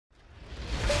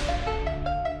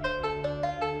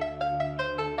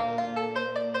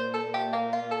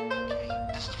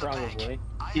Probably.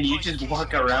 Can you just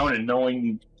walk around and no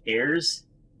one cares?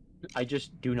 I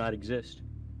just do not exist.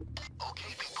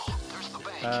 Okay, people, there's the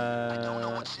bank.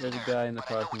 There's a guy in the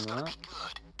parking lot.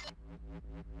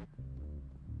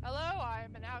 Hello,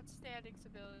 I'm an outstanding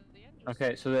civilian.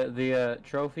 Okay, so the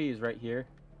trophy is right here.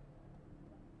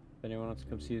 If anyone wants to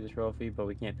come see the trophy, but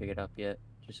we can't pick it up yet,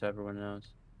 just so everyone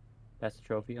knows. That's the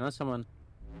trophy. Unless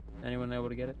anyone able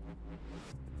to get it?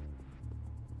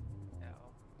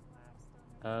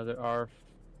 No. There are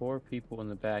 4 people in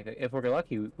the back. If we're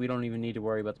lucky, we don't even need to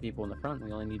worry about the people in the front.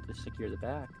 We only need to secure the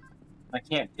back. I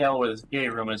can't tell where the security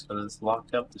room is because it's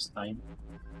locked up this time.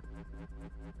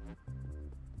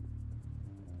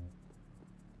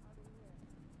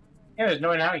 Yeah, there's no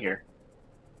one out here.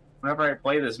 Whenever I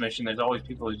play this mission, there's always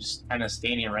people just kind of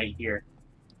standing right here.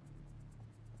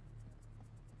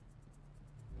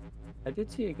 I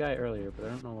did see a guy earlier, but I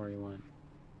don't know where he went.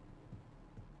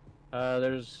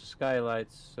 There's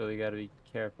skylights, so we gotta be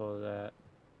careful of that.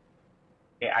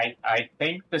 Yeah, I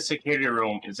think the security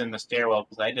room is in the stairwell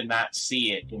because I did not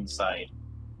see it inside.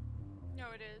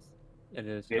 No, it is. It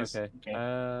is. It is? Okay. Okay.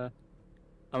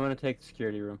 I'm gonna take the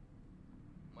security room.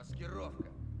 Okay,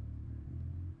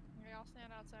 I'll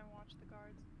stand outside and watch the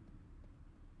guards.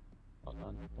 Hold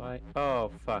on. Why?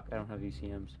 Oh fuck! I don't have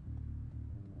ECMs.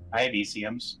 I have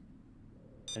ECMs.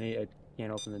 I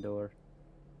can't open the door.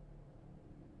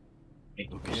 Okay.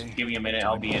 Just give me a minute,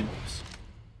 I'll be in.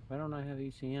 Why don't I have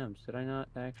ECMs? Did I not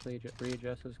actually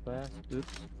readjust this class?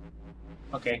 Oops.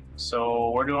 Okay,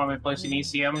 so where do you want me to place an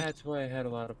ECM? That's why I had a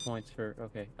lot of points for.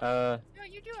 Okay. No,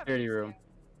 you do have Security an room.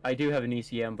 I do have an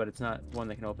ECM, but it's not one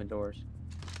that can open doors.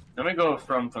 Let me go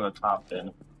from the top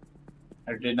then.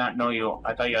 I did not know you.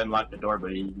 I thought you unlocked the door,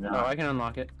 but you did not. Oh, I can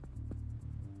unlock it.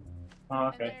 Oh,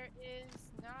 And okay. there is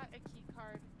not a key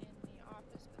card in the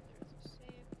office, but there's a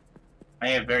safe. I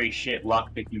have very shit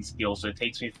lockpicking skills, so it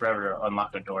takes me forever to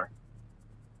unlock a door.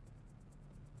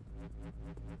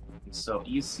 So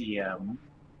ECM.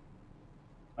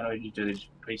 How do I do this?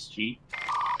 Press G.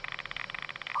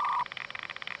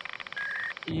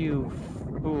 You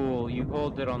fool! You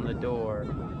hold it on the door.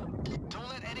 Don't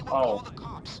let anyone call the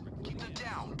cops. Keep them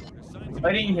down.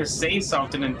 I didn't even say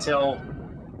something until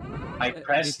I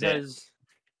pressed it.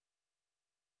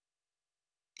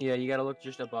 Yeah, you gotta look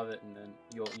just above it, and then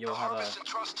you'll have a.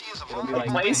 It'll be I'll like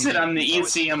place it on the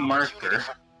ECM marker.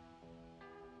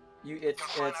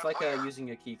 It's like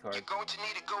using a key card. You're going to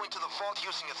need to go into the vault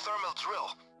using a thermal drill.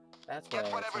 That's why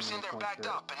Get whatever's in there backed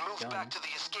up and move back to the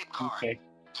escape car. Okay.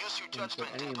 Use your Can you put judgment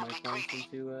any and of don't my be points greedy.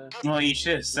 into Well, you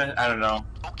should have said. I don't know.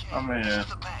 Okay, I'm gonna to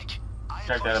the bank. I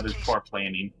check that out advise before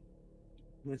planning.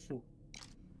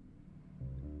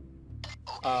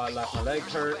 Like my leg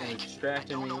hurt and it's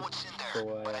distracting me. So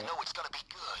but I know it's gonna be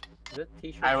good. is that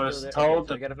t-shirt I still was there? told Okay,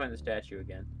 so I to- gotta find the statue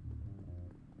again.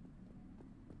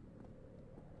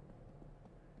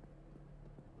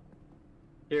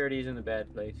 Security's in the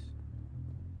bad place.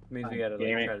 Means we gotta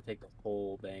Damn it. try to take the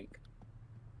whole bank.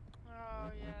 Oh,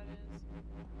 yeah, it is.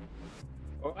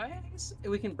 Or I guess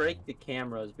we can break the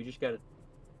cameras. We just gotta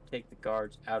take the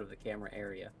guards out of the camera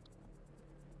area.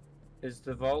 Is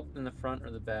the vault in the front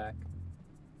or the back?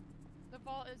 The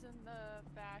vault is in the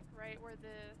back, right where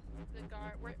the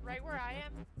guard, right where I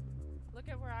am. Look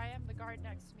at where I am. The guard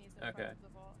next to me is in front of the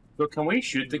vault. So can we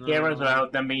shoot the cameras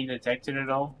without them being detected at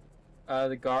all?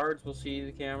 The guards will see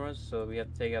the cameras, so we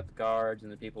have to take out the guards,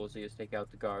 and the people will see us take out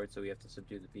the guards, so we have to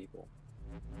subdue the people.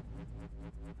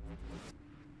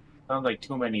 Sounds like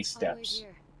too many I'll wait steps.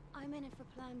 here. I'm in it for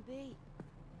plan B.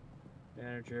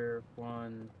 Manager,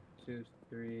 1, 2,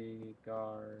 3,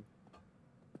 guard.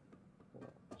 4.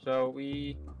 So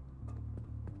we...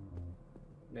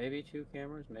 maybe 2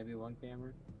 cameras, maybe 1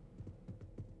 camera.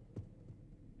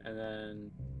 And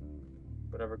then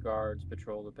whatever guards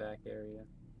patrol the back area.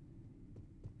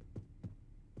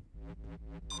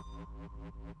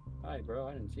 Hi, bro,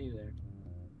 I didn't see you there.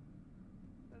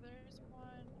 So there's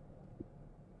one.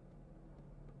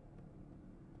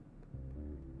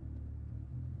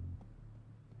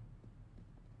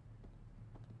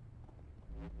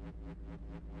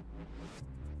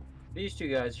 These 2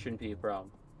 guys shouldn't be a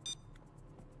problem.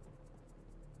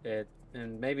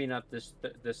 And maybe not this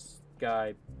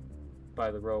guy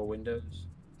by the row of windows.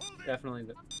 Definitely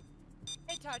the...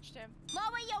 I touched him.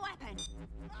 Lower your weapon.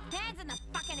 Hands in the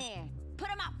fucking air. Put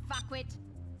him up, fuckwit.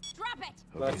 Drop it.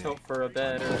 Let's hope for a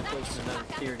better place than another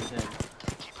security thing.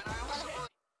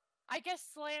 I guess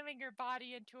slamming your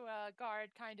body into a guard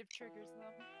kind of triggers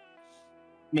them.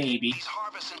 Maybe. These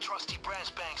Harvest and Trusty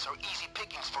branch banks are easy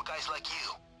pickings for guys like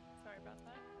you. Sorry about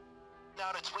that.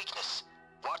 Not its weakness.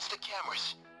 Watch the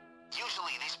cameras.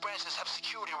 Usually these branches have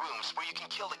security rooms where you can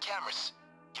kill the cameras.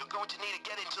 You're going to need to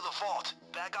get into the vault,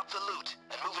 bag up the loot,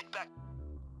 and move it back.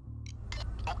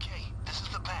 Okay, this is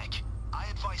the bank. I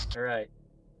advise. Alright.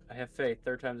 I have faith.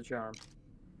 Third time's a charm.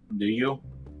 Do you?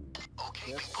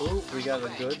 Okay, Yes. people. Ooh, we got a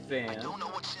bank. good I van. don't know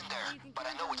what's in there, but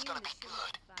I know it's gonna be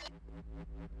good.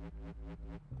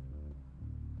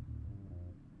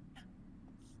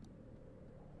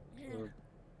 Ooh.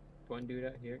 One dude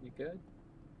out here. You good?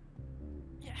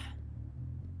 Yeah.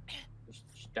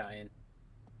 Just dying.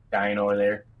 Dying over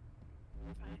there.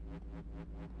 Fine.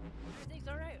 Everything's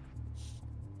alright.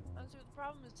 That's what the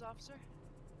problem is, officer.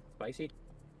 Spicy?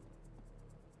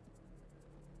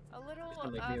 A little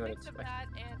Just make me what mix it's of spicy. that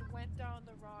and went down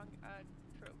the wrong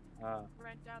trope. Ah.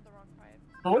 Went down the wrong pipe.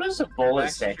 What is the bullet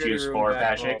Back security statues room, for,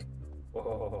 back Patrick?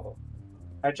 Whoa.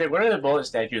 Patrick, what are the bullet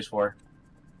statues for?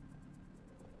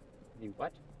 The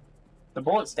what? The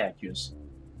bullet statues.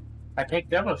 I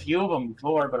picked up a few of them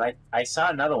before, but I saw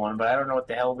another one, but I don't know what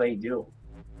the hell they do.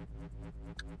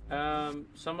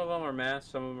 Some of them are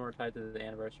masked, some of them are tied to the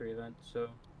anniversary event. So,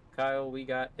 Kyle, we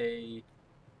got a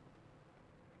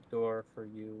door for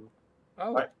you.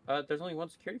 Oh, What? There's only one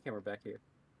security camera back here.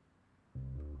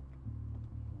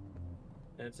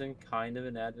 And it's in kind of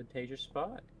an advantageous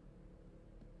spot.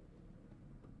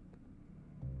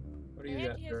 What do you And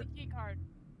got, he has sir? a key card.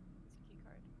 It's a key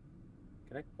card.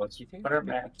 Can I? Let's You think put I her can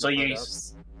back. pick the So key you, card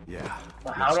up?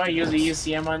 Yeah. how do I use the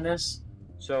ECM on this?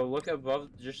 So look above,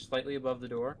 just slightly above the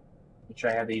door, Make sure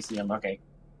I have the ECM. Okay,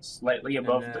 slightly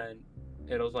above and the. then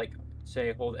it'll like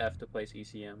say hold F to place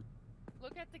ECM.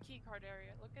 Look at the key card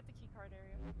area. Look at the key card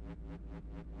area.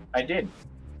 I did.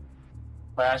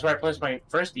 But that's where I placed my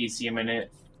first ECM, and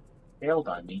it failed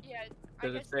on me. Yeah.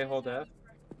 Does it guess say hold doesn't have F?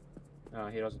 the correct- No,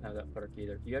 he doesn't have that perk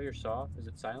either. Do you have your saw? Is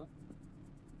it silent?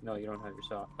 No, you don't have your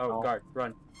saw. Oh, No. guard,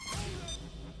 run.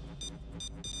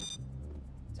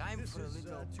 Time for a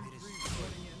little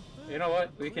You know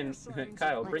what? We can.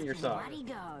 Kyle, bring your saw. Bloody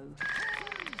go.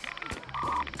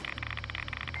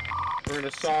 We're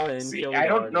gonna saw in. See, kill the I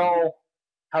don't guard. know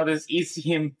how this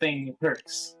ECM thing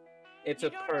works. It's You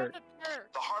a don't perk. have the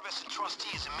perk. The harvest and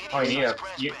trustee is Oh, you need a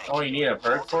you need a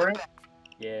perk for it?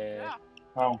 Yeah. Yeah.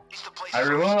 Oh, I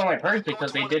removed all my perks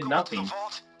because they did nothing.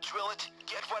 Drill it,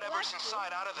 get whatever's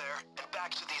inside out of there, and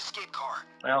back to the escape car.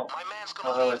 Well, My man's gonna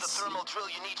leave the let's see. thermal drill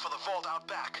you need for the vault out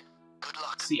back. Good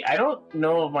luck. See, I don't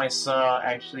know if my saw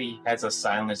actually has a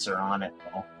silencer on it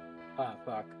though. Ah,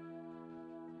 fuck.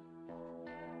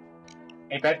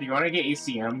 Hey, Beth, do you want to get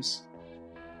ECMs?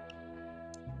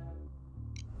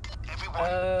 Everyone, you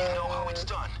know how it's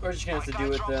done. Where's the chance My to guy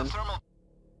do it dropped the then? thermal-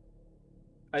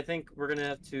 I think we're gonna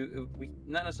have to. We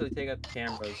not necessarily take out the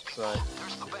cameras, Okay, but so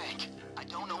there's the bank. I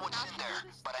don't know what's in there,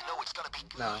 but I know it's gonna be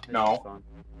good. no, it's No. fun.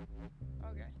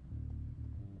 Okay.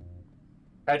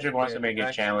 Patrick wants Okay, to make it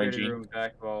back security challenging. room,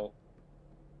 back vault.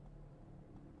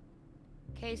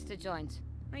 Case to joint.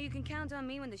 Well, you can count on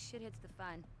me when the shit hits the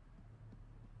fan.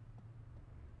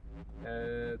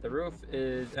 The roof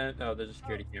is. Oh, there's a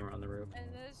security camera on the roof.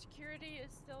 And the security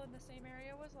is still in the same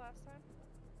area as last time.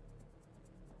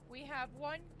 We have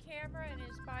one camera and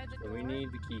is by the So door. we need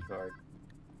the key card.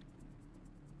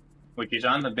 Which is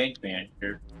on the bank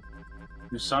manager,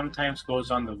 who sometimes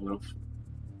goes on the roof.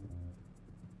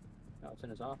 No, it's in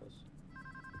his office.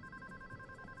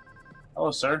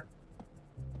 Hello, sir.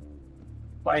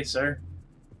 Bye, sir.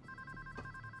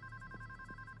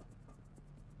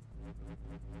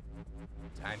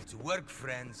 Time to work,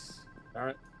 friends.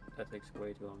 Darn it, that takes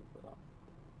way too long to put off.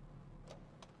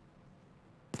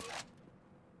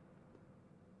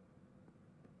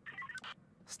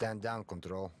 Stand down,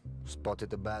 Control.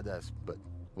 Spotted a badass, but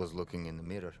was looking in the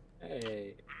mirror.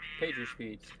 Hey, pager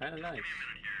speed's kind of nice.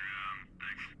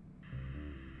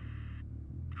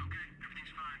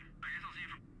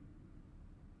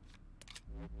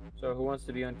 So who wants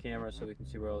to be on camera so we can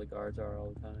see where all the guards are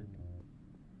all the time?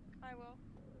 I will.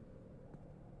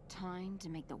 Time to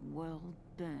make the world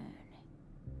burn.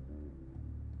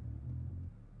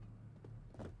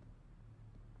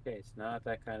 Okay, it's not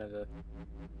that kind of a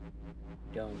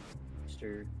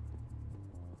dumpster.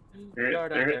 There-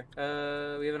 Guard out there-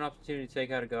 there. We have an opportunity to take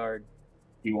out a guard.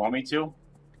 You want me to?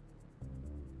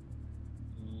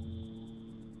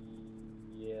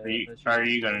 Yeah. Are you- let's are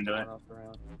just you gonna keep do going it? off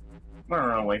around. I'm gonna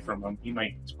run away from him. He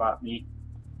might spot me.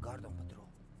 Guard on patrol.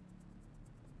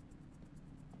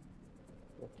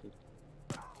 Okay.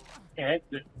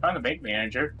 Yeah, I'm the bank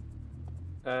manager.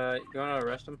 You wanna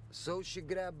arrest him? So she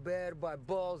grabbed Bear by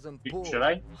balls and pulled. Should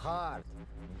I? Hard.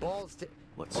 Balls to...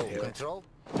 Let's Oh, hear it. Control?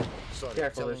 Sorry,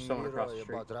 Careful, there's telling someone across the Leroy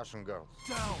street. about Russian girls.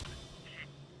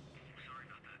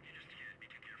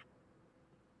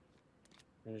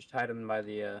 And just hide him by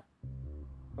the.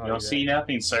 You don't see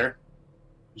nothing, sir.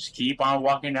 Just keep on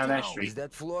walking down that Is street.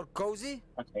 that floor cozy?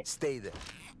 Okay. Stay there.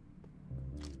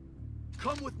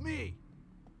 Come with me.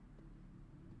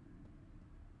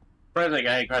 Probably the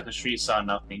guy across the street saw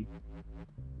nothing.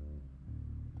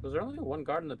 Was there only one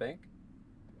guard in the bank?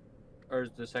 Or is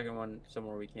the second one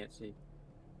somewhere we can't see?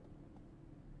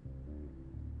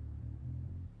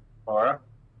 Or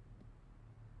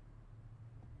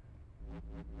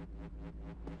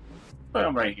put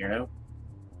him right here now.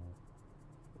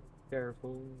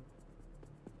 Careful.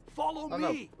 Follow Oh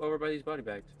no, me. over by these body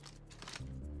bags.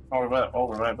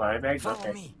 Over by my bags. Follow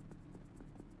Okay. me.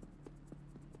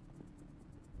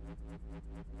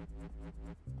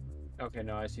 Okay,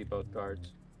 no, I see both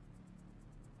guards.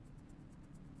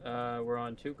 We're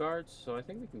on 2 guards, so I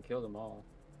think we can kill them all.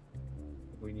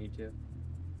 If we need to.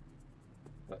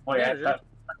 But, Oh yeah. manager,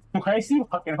 Why is he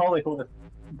walking Hollywood?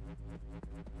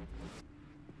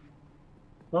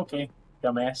 Okay,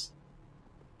 dumbass.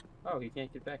 oh, he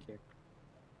can't get back here.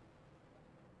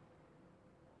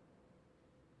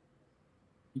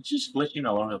 He's just glitching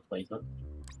all over the place. Huh?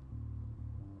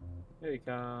 Here you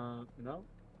come. No?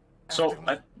 So,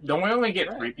 don't we only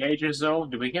get 3 pages though?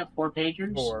 Do we get 4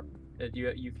 pages? 4.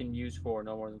 You can use 4,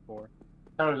 no more than 4.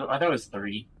 I thought it was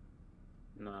 3.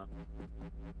 No.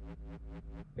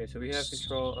 Okay, so we have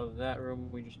control of that room.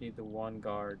 We just need the one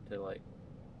guard to, like,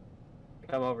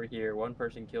 come over here. One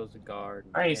person kills the guard.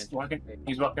 and Alright, he's answers walking. the-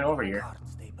 He's walking over here. Guard,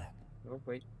 stay back. Oh,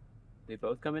 wait. They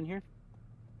both come in here?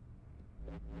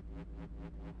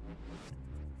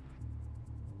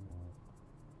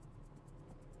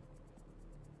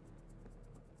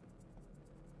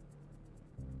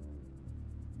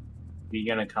 Are you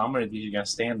gonna come or are you gonna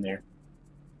stand there?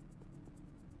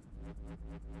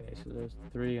 Okay, so there's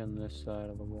 3 on this side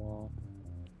of the wall.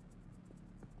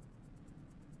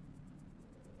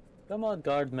 Come on,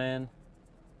 guard man.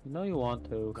 You know you want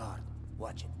to. Guard,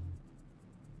 watch it.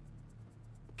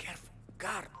 Careful,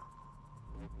 guard.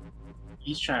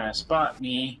 He's trying to spot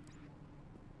me.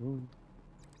 Ooh.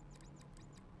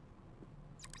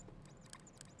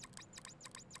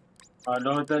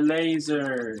 Follow the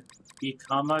laser.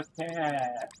 Become a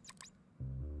cat.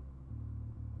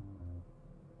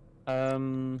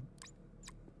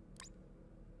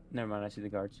 Never mind, I see the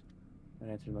guards. That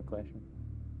answers my question.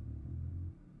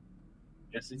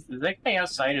 Yes, is that guy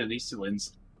outside or these two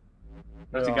ins?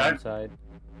 There's a They're all guard. inside.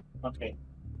 Okay.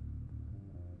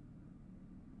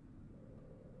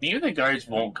 Maybe the guards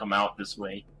won't come out this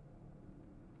way.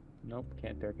 Nope,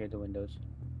 can't barricade the windows.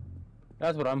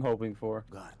 That's what I'm hoping for.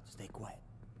 Guard, stay quiet.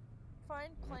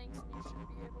 Find planks and you should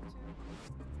be able to.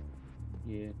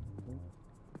 Yeah.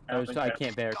 I don't think I that-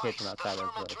 can't barricade from outside, that's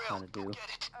what I was trying to do. Get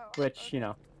it. Oh, Which, okay. you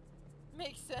know,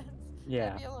 Makes sense. yeah.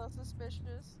 That'd be a little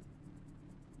suspicious.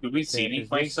 Do we see Okay, any is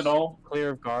planks this at all? Clear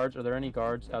of guards. Are there any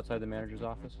guards outside the manager's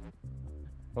office?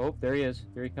 Oh, there he is.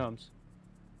 Here he comes.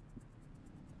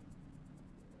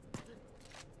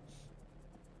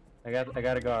 I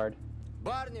got a guard.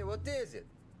 Barney, what is it?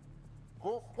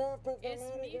 It's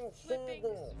me flipping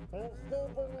through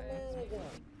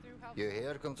how. Your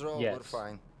hair control, Yes. we're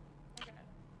fine. Okay.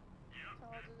 So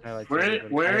I'll do this. I like to Where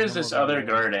everybody- where I have is no this more other guns.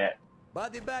 guard at?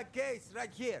 Body bag case,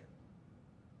 right here.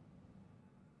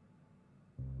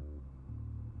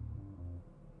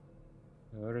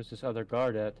 Where is this other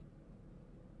guard at?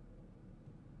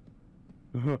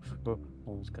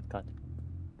 Almost got cut.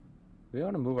 We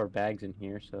want to move our bags in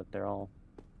here so that they're all.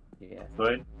 Yeah.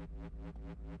 Good.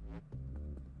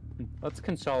 Let's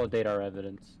consolidate our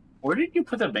evidence. Where did you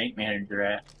put the bank manager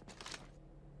at?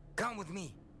 Come with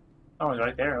me. Oh, it's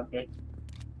right there. Okay.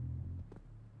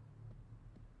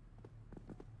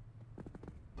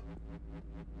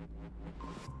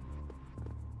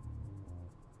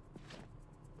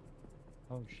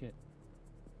 Oh shit.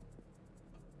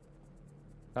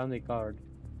 Found the guard.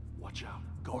 Watch out.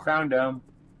 I Guard. found him.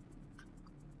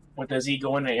 What does he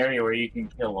go in the area where you can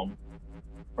kill him?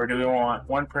 Or do we want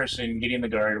one person getting the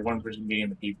guard, one person getting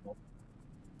the people?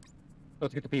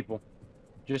 Let's get the people.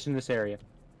 Just in this area.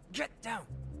 Get down.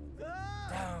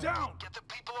 Down. Down. Get the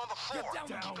people on the floor. Get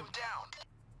down. Keep them down.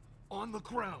 On the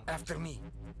ground. After me.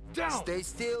 Down. Stay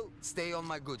still, stay on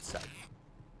my good side.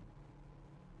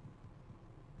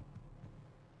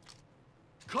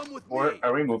 Come with Or me.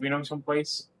 are we moving him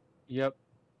someplace? Yep.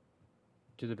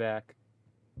 To the back.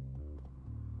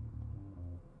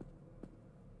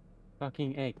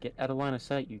 Fucking A, get out of line of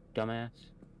sight, you dumbass.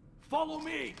 Follow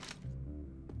me.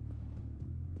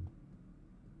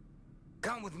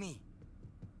 Come with me.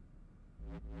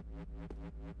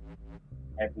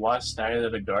 I've lost sight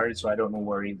of the guard, so I don't know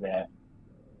where he's at.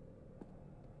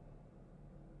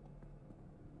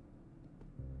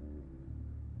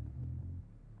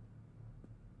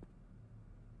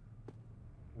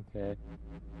 Okay.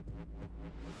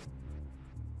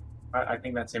 I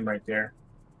think that's him right there.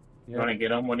 You Yep. want to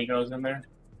get him when he goes in there?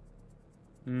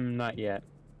 Not yet.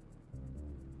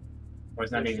 Or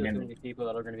he's not There's even still in too there? many people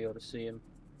that are going to be able to see him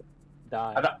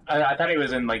die. I thought he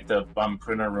was in like the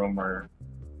printer room or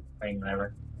thing,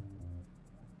 whatever.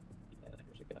 Yeah,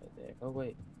 there's a guy there. Oh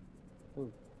wait.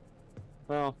 Ooh.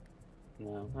 Well,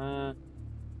 no.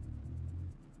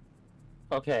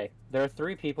 Okay, there are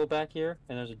 3 people back here,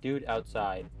 and there's a dude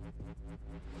outside.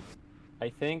 I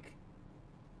think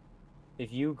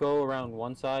if you go around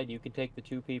one side, you can take the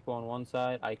 2 people on one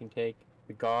side. I can take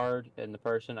the guard and the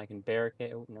person. I can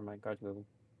barricade. Oh, never mind. Guard's moving.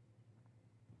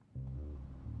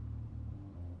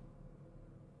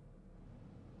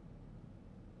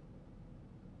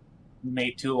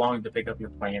 Made too long to pick up your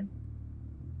plan.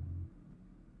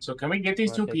 So can we get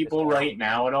these Wanna 2 take this people guy? right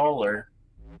now at all, or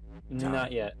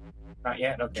Not yet. not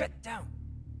yet? Okay. Get down.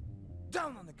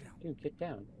 Down on the ground. Dude, get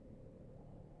down.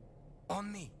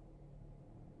 On me.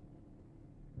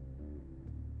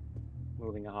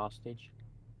 Moving a hostage.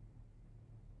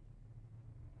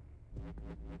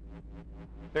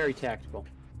 Very tactical.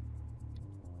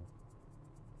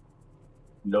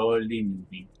 Slowly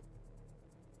moving.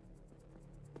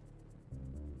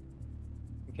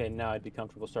 Okay, now I'd be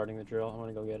comfortable starting the drill. I'm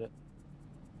gonna go get it.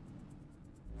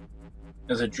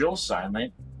 Is the drill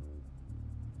silent?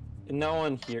 No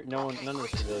one here, none of the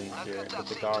civilians here, but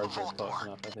the guards are close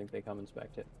enough. I think they come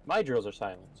inspect it. My drills are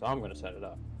silent, so I'm gonna set it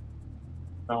up.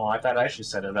 Oh, I thought I should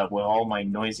set it up with all my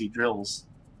noisy drills.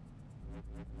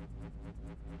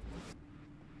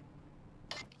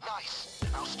 Nice.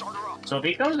 Now start her up. So if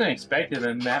he comes unexpected,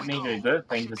 then that makes it a good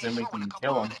thing, because then we can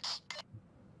kill him.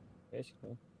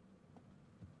 Basically.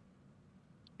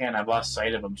 And I've lost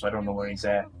sight of him, so I don't know where he's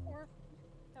at.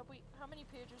 How many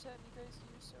pagers have you guys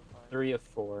used so far? 3 of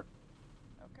 4.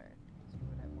 Okay. So we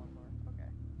would have 1 more. Okay.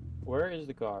 Where is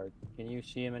the guard? Can you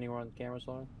see him anywhere on the camera,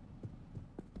 Lauren?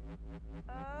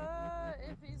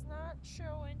 If he's not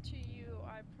showing to you,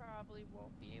 I probably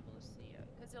won't be able to see it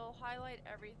because it'll highlight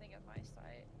everything at my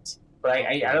site. But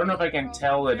I don't know if I can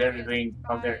tell that everything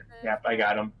out there. Yep, I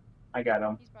got him. I got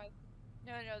him. He's by.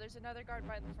 No, there's another guard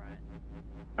by the front.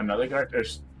 Another guard?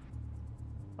 There's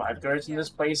 5 guards in Yeah. this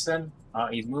place then?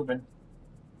 He's moving.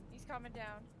 He's coming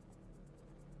down.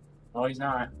 No, he's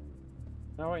not.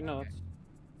 No, wait, no, Okay.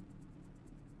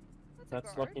 that's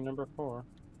That's a guard. lucky number 4.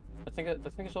 I think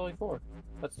it's only 4.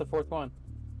 That's the 4th one.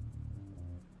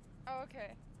 Oh,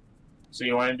 okay. So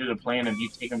you want to do the plan of you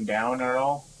take him down or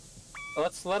all?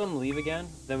 Let's let him leave again.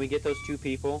 Then we get those 2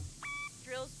 people.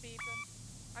 Drill's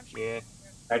beeping. I'm sure. Yeah.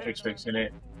 Patrick's fixing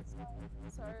it.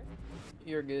 Sorry.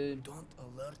 You're good. Don't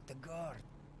alert the guard.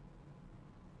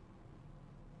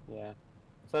 Yeah.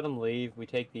 Let's let him leave. We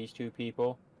take these 2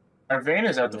 people. Our van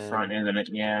is out the And front, isn't it?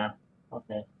 Yeah.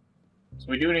 Okay. So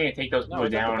we do need to take those No, people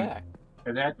it's at the down. back.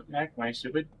 Is that the back? Am I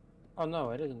stupid? Oh no,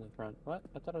 it is in the front. What?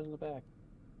 I thought it was in the back.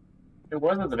 It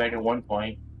was at the back at one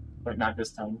point, but not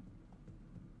this time.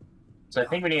 So I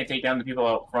think we need to take down the people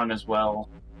out front as well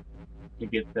to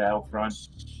get the out front.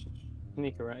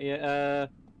 Sneak around. Yeah,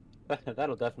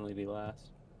 that'll definitely be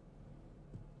last.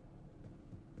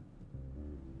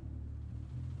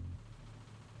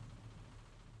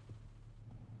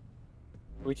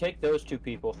 We take those 2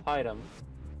 people, hide them,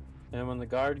 and when the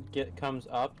guard comes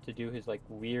up to do his like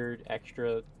weird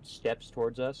extra steps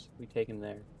towards us, we take him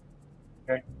there.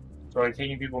 Okay. So are you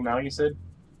taking people now, you said?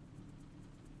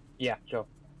 Yeah, go.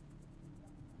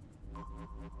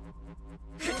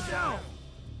 Get down!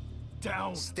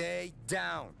 Down! Stay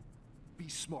down. Be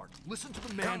smart. Listen to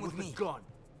the man Come with with the me. gun.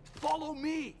 Follow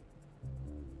me!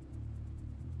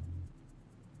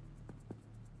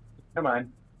 Come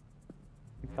on.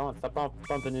 Come on, stop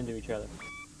bumping into each other.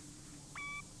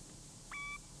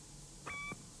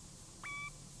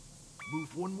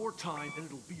 Move one more time and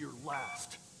it'll be your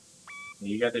last.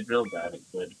 You got the drill got it,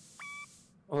 good.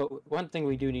 Well, one thing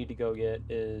we do need to go get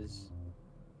is,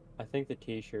 I think the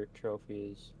T-shirt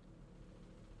trophy is.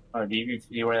 Oh, do you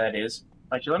see where that is?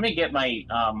 Actually, let me get my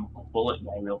bullet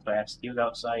guy real fast. He was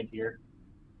outside here.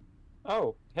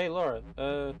 Oh, hey Laura.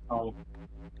 Oh,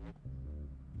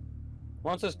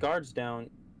 Once this guard's down,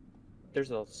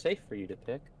 there's a safe for you to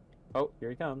pick. Oh, here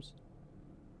he comes.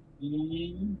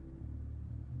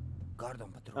 Guard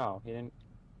on patrol. Oh, he didn't.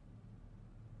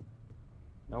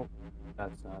 Nope.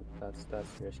 That's not. That's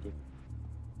risky.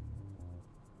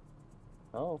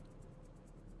 Oh.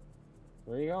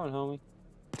 Where are you going, homie?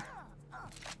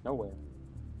 Nowhere.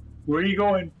 where are you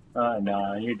going?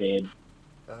 Nah, you're dead.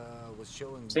 Was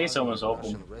showing Say button someone's on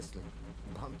open. Russian wrestling.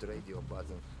 Bumped radio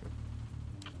button.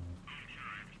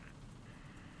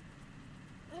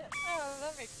 Oh,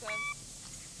 that makes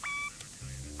sense.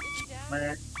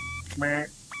 Meh. Meh.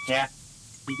 Yeah,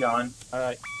 he gone.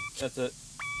 Alright, that's it.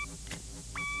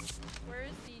 Where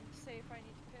is the safe I need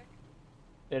to pick?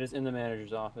 It is in the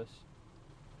manager's office.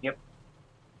 Yep.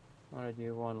 I want to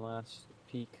do one last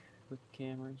peek with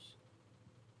cameras.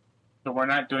 So we're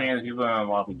not doing it as people in the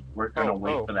lobby. We're gonna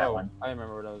wait for that one. I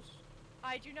remember what I was...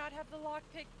 I do not have the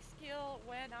lockpick skill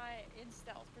when I in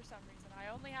stealth for some reason.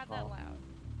 I only have that Oh. loud.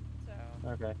 So.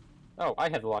 Okay. Oh, I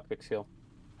have the lockpick skill.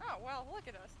 Oh well, look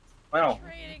at us. Well,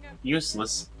 Trading a...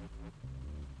 useless.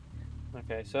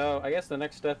 Okay, so I guess the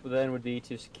next step then would be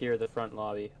to secure the front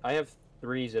lobby. I have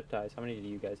 3 zip ties. How many do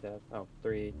you guys have? Oh,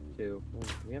 3, 2. Ooh, do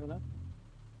we have enough?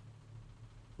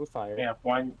 Who fired? We have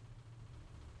one.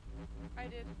 I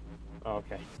did. Oh,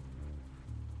 okay.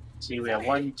 See, we have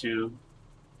 1, 2.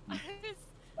 I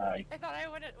thought I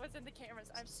was in the cameras.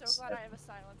 I'm so glad I have a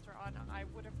silencer on. I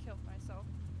would have killed myself.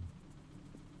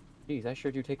 Jeez, that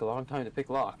sure do take a long time to pick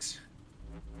locks.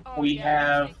 Oh, We yeah, it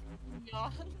have- takes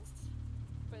eons,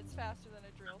 but it's faster than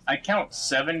a drill. I count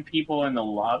 7 people in the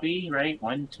lobby, right?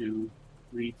 1, 2,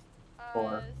 3,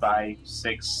 4, 5,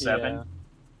 6, 7. Yeah.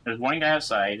 There's one guy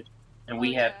outside, and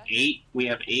we Oh, have yeah. 8. We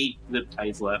have 8 zip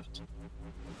ties left.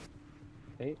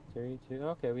 8, 3, 2.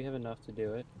 Okay, we have enough to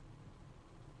do it.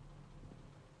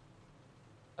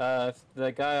 If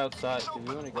the guy outside, do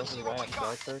we want to go for the guy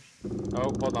outside first?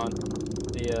 Oh, hold on.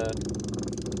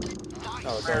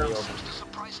 Oh, it's already open.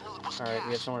 Alright,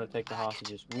 we have somewhere to take the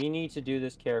hostages. We need to do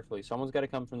this carefully. Someone's got to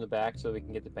come from the back so we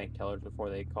can get the bank tellers before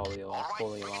they call the alarm.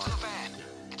 Pull the alarm.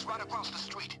 It's right across the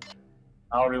street.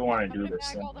 How do we want to I'm do gonna this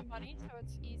bag then? all the money so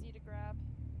it's easy to grab.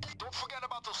 Don't forget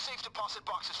about those safe deposit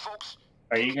boxes, folks.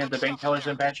 Are you getting the bank tellers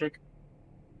then, Patrick?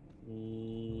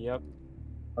 Yep.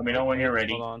 Let me know when you're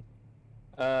ready. Hold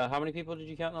on. How many people did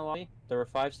you count in the lobby? There were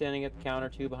 5 standing at the counter,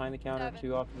 2 behind the counter, 7.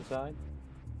 2 off to the side.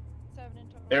 7 in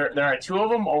total. There are 2 of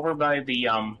them over by the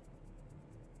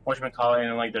whatchamacallit,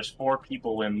 and like there's 4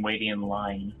 people waiting in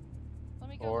line. Let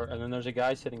me go. And then there's a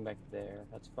guy sitting back there.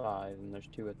 That's 5, and there's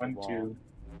 2 at the 1, wall. 2,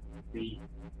 3.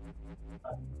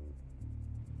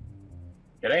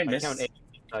 Did I I miss? count 8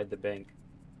 inside the bank.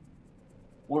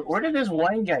 Where did this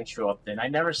one guy show up then? I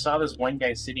never saw this one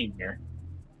guy sitting here.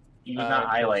 He was not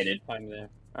highlighted. I'm there.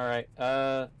 Alright,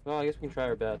 well, I guess we can try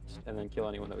our best and then kill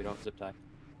anyone that we don't zip tie.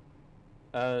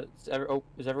 Is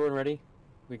everyone ready?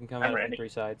 We can come I'm out ready. from 3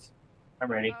 sides.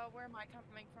 I'm ready. Where am I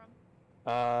coming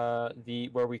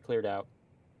from? Where we cleared out.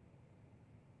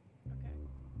 Okay.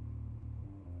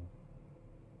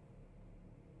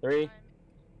 3, I'm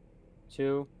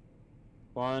 2,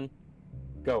 1,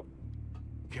 go.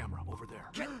 Camera over there.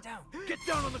 Get down. Get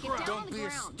down on the Get ground. down on Don't the be a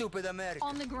ground. stupid American.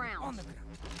 On the ground. On the ground.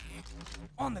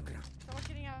 On the ground. someone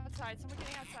getting outside. Someone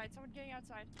getting outside. Someone getting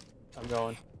outside. I'm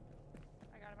going.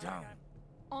 I got him. Down. I got him.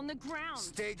 On the ground.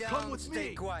 Stay Come down, with stay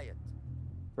me. quiet.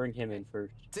 Bring him in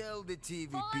first. Tell the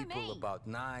TV Follow people me. about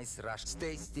nice rush.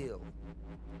 Stay still.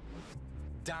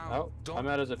 Down. Oh, Don't I'm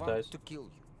out of zip want ties. to kill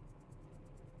you.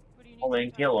 Who do you need? Well, to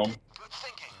then tie? kill him. Good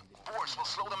thinking. Force will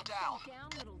slow them down. Down,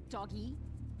 little doggy.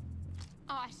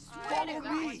 I swear Follow to me.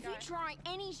 God, if you try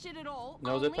any shit at all,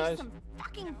 No I'll zip unleash ties? some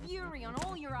fucking fury on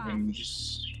all your And eyes.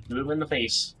 just shoot him in the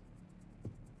face.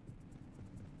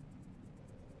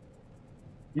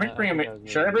 I think I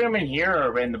was Should I bring him in here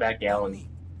or in the back alley?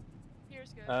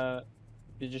 Here's good.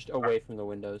 You're just away from the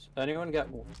windows. Anyone got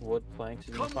wood planks?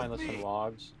 You can Come find us with some me.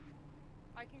 logs.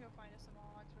 I can go find us some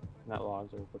logs real quick. Not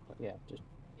logs, or wood planks. Yeah, just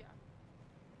Yeah.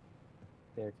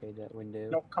 barricade that window.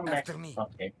 No, come back. After me.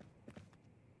 Okay.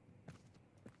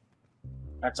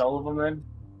 That's all of them then?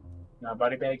 No,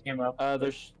 body bag came up.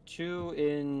 There's 2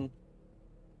 in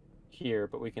here,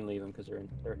 but we can leave them because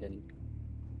they're hidden.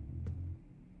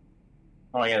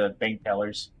 Oh yeah, the bank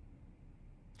tellers.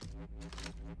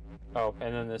 Oh,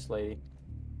 and then this lady.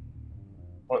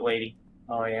 What lady?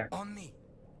 Oh yeah. On me.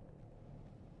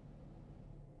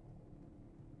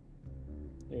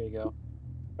 There you go.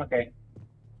 Okay.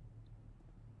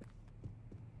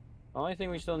 The only thing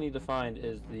we still need to find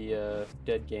is the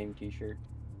Dead Game t-shirt.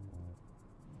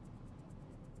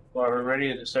 Well, are we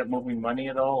ready to start moving money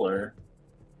at all, or?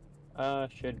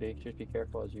 Should be. Just be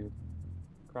careful as you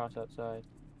cross outside.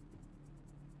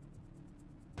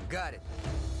 Got it.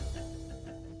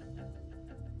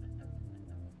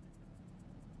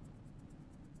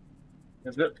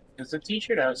 Is the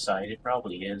t-shirt outside? It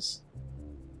probably is.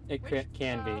 It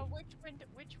can be.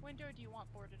 Which window do you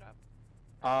want boarded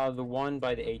up? The one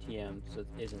by the ATM so it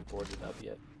isn't boarded up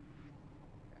yet.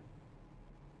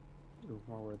 Ooh,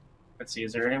 more wood. Let's see.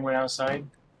 Is there anyone outside?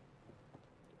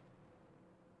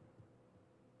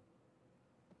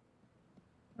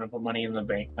 I'm gonna put money in the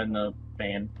bank in the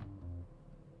van.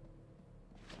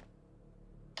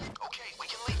 Okay, we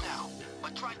can leave now.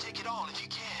 take it all if you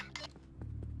can.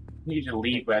 You need to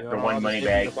leave You after want all one the money safe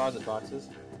bag. deposit boxes.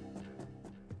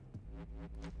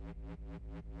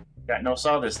 Got no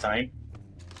saw this time.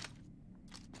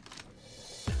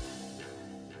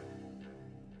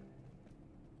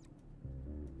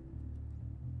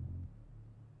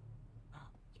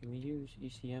 Can we use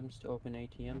ECMs to open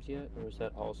ATMs yet, or is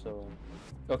that also?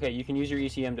 Okay, you can use your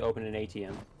ECM to open an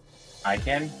ATM. I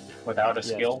can, without a Yes.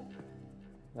 skill.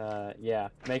 Yeah.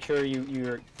 Make sure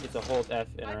you're. It's a hold F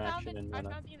I interaction and found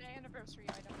run the anniversary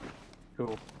item.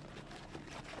 Cool.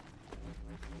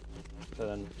 So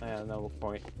then I have no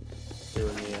point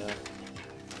doing the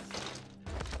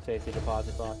safety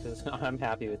deposit boxes. I'm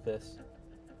happy with this.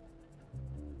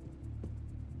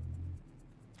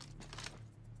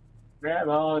 Grab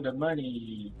all the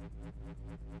money.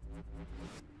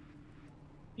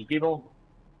 You people?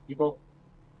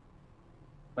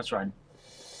 Let's run.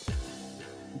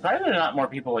 Probably not more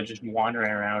people are just wandering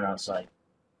around outside.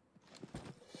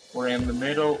 We're in the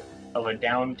middle of a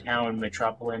downtown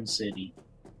metropolitan city.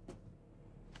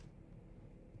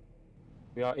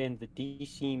 We are in the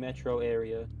DC metro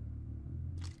area.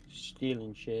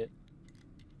 Stealing shit.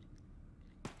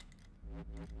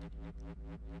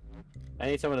 I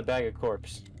need someone to bag a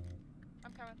corpse.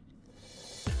 I'm coming.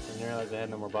 I didn't realize I had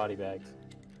no more body bags.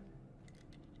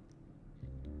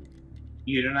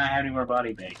 You do not have any more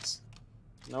body bags.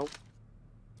 Nope.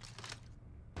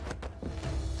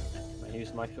 I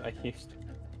used mine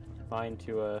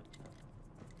to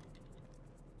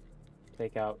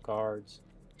take out guards.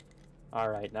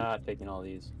 Alright, not taking all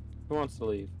these. Who wants to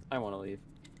leave? I want to leave.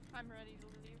 I'm ready to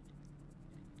leave.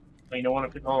 You don't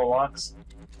want to pick all the locks?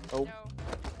 Oh, No.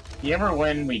 You remember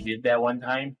when we did that one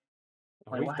time?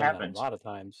 Like, we've what done that happened? a lot of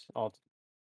times. Oh,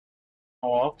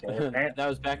 okay. That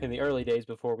was back in the early days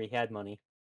before we had money.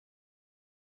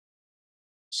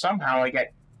 Somehow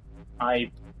I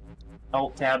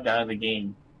alt-tabbed out of the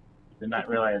game. Did not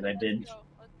realize I did. Let's go.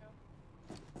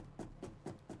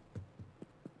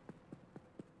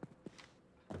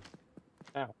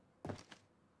 Ow.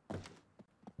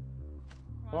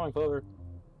 Come on, Clover.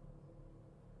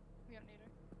 We don't need her.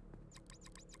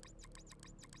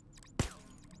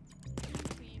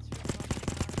 Please, for the love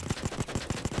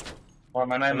of God. Or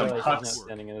am I not I in the realize he's not huts?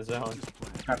 standing in the zone.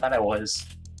 I thought I was.